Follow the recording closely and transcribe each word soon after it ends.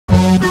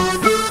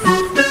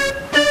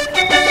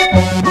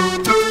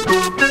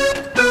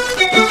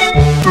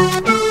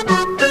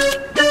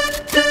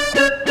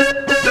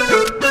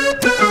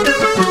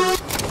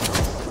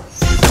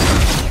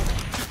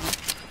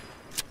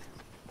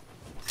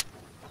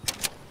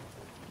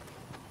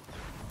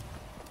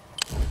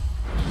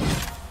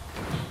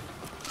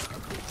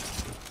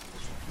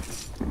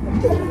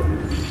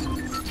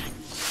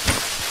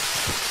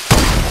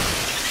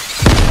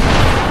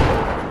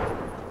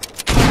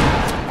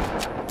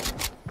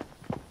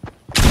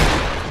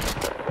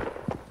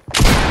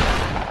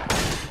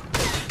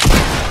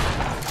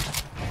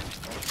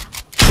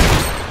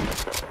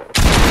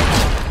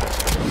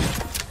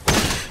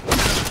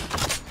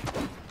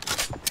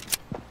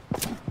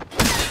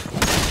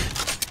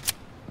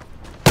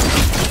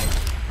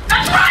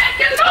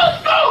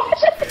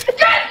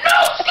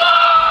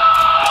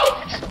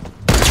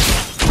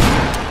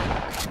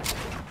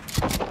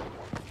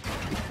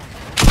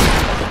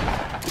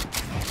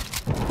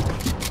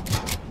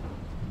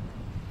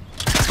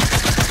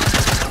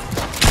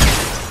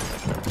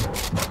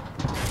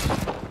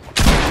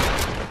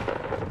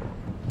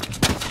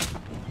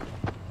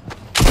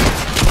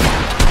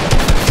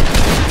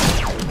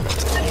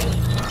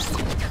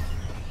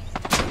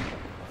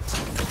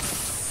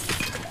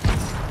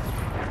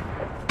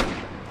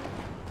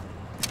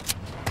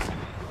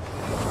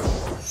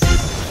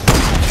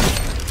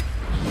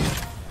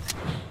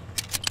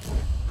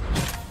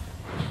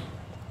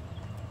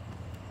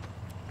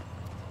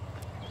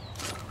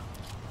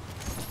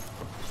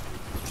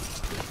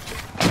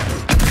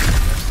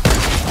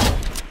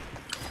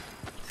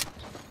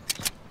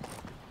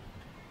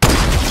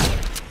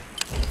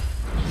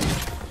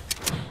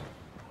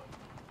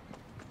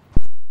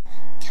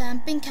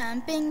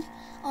camping.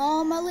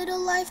 All my little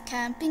life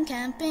camping,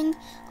 camping.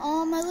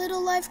 All my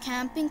little life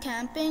camping,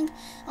 camping.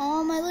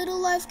 All my little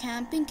life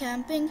camping,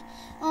 camping.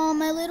 All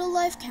my little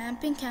life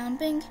camping,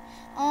 camping.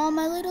 All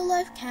my little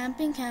life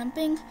camping,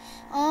 camping.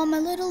 All my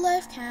little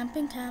life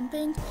camping,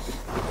 camping.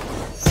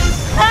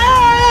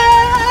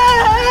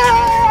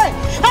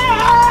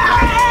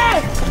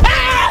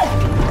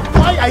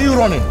 Why are you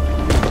running?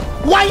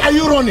 Why are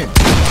you running?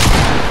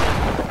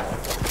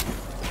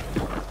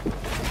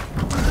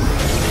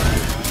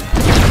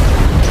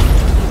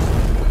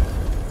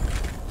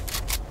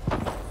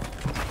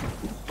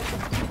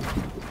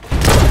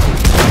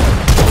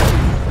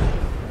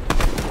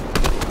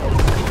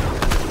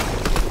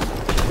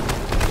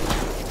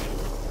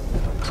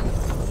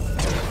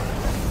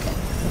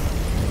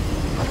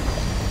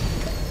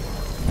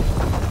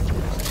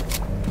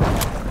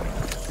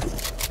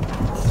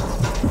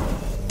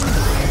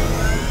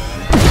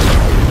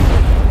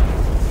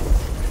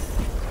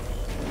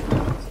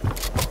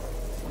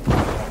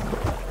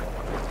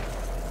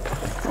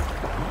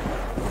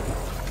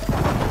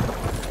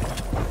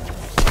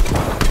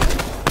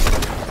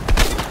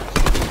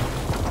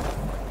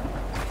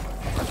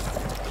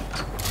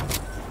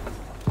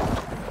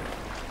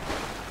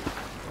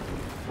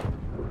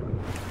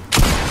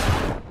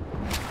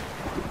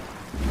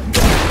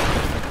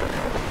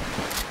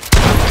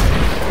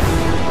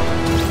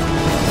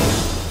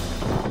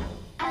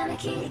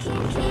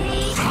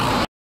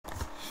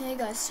 Hey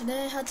guys,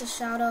 today I had to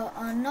shout out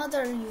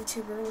another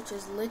YouTuber, which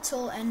is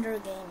Little Ender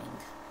Gaming.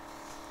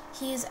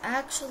 He's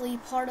actually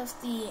part of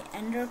the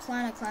Ender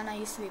clan, a clan I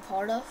used to be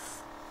part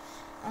of.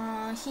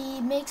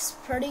 He makes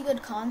pretty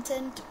good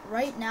content.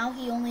 Right now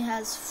he only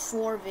has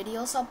 4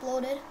 videos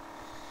uploaded,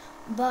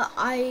 but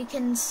I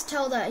can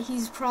tell that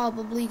he's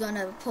probably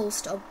gonna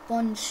post a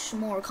bunch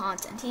more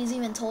content. He's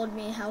even told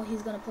me how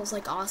he's gonna post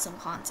like awesome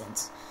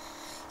content.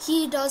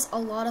 He does a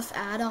lot of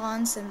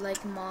add-ons and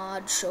like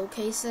mod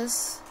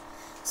showcases.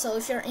 So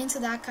if you're into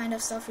that kind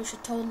of stuff, you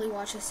should totally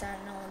watch his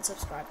channel and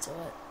subscribe to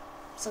it.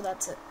 So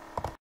that's it.